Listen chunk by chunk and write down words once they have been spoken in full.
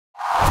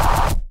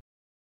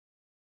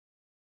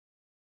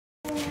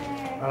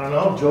I don't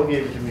know. Joe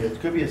gave it to me. It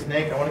could be a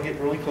snake. I want to get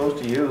really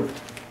close to you.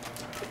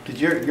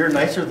 Because you're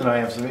nicer than I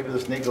am, so maybe the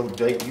snake will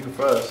bite you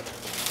first.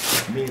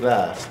 Me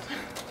last.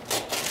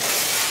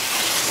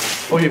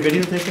 Oh, you're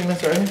videotaping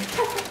this, are you?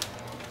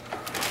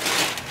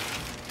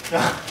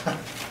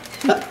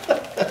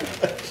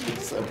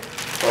 She's a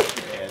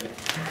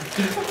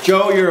bonehead.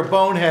 Joe, you're a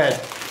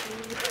bonehead.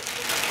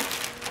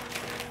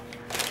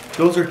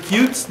 Those are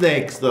cute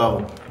snakes,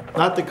 though.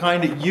 Not the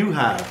kind that you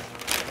have.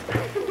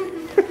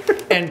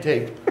 End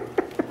tape.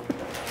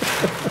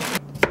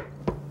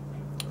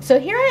 So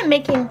here I am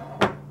making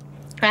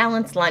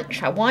Alan's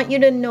lunch. I want you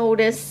to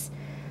notice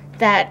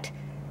that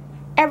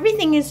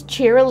everything is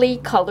cheerily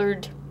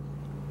colored.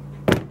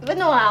 Even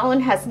though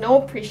Alan has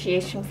no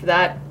appreciation for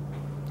that.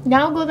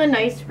 Now go the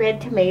nice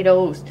red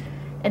tomatoes.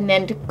 And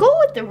then to go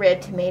with the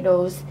red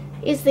tomatoes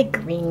is the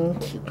green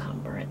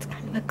cucumber. It's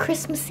kind of a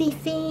Christmassy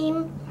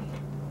theme.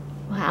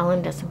 Well,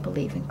 Alan doesn't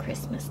believe in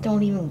Christmas.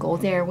 Don't even go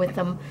there with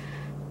him.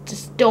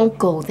 Just don't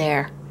go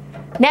there.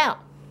 Now,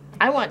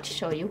 I want to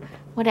show you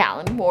what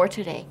Alan wore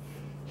today.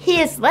 He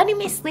is letting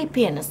me sleep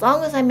in as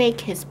long as I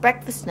make his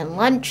breakfast and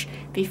lunch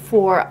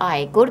before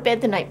I go to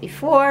bed the night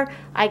before.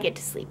 I get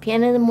to sleep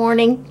in the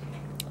morning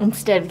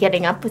instead of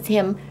getting up with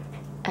him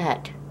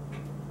at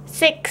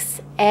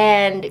 6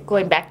 and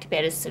going back to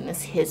bed as soon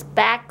as his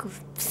back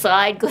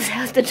side goes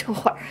out the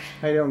door.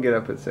 I don't get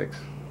up at 6.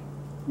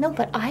 No,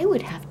 but I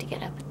would have to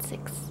get up at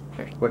 6.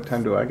 What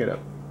time do I get up?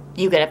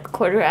 You get up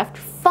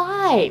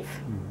 5:15.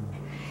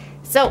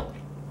 So,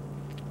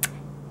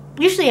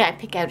 usually I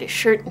pick out his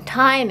shirt and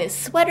tie and his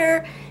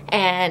sweater,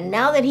 and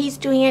now that he's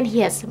doing it, he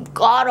has some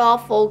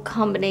god-awful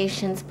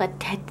combinations, but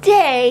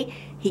today,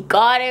 he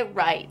got it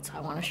right, so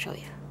I want to show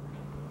you.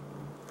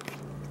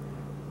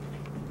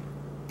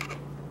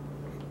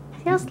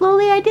 See how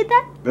slowly I did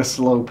that? The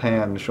slow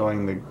pan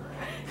showing the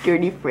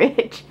dirty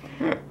fridge.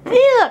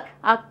 See, look,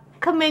 I'll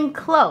come in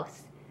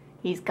close.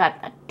 He's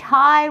got the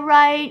tie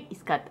right,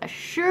 he's got the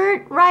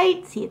shirt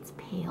right, see it's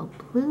pale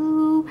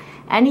blue,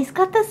 and he's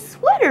got the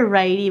sweater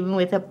right, even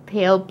with a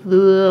pale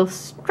blue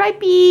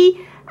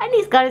stripey, and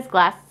he's got his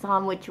glasses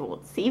on, which you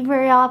won't see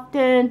very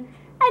often,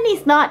 and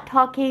he's not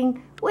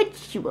talking,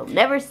 which you will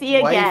never see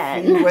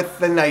again. Wifey with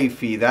the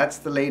knifey, that's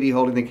the lady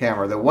holding the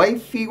camera. The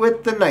wifey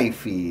with the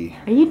knifey.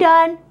 Are you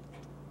done?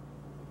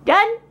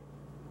 Done?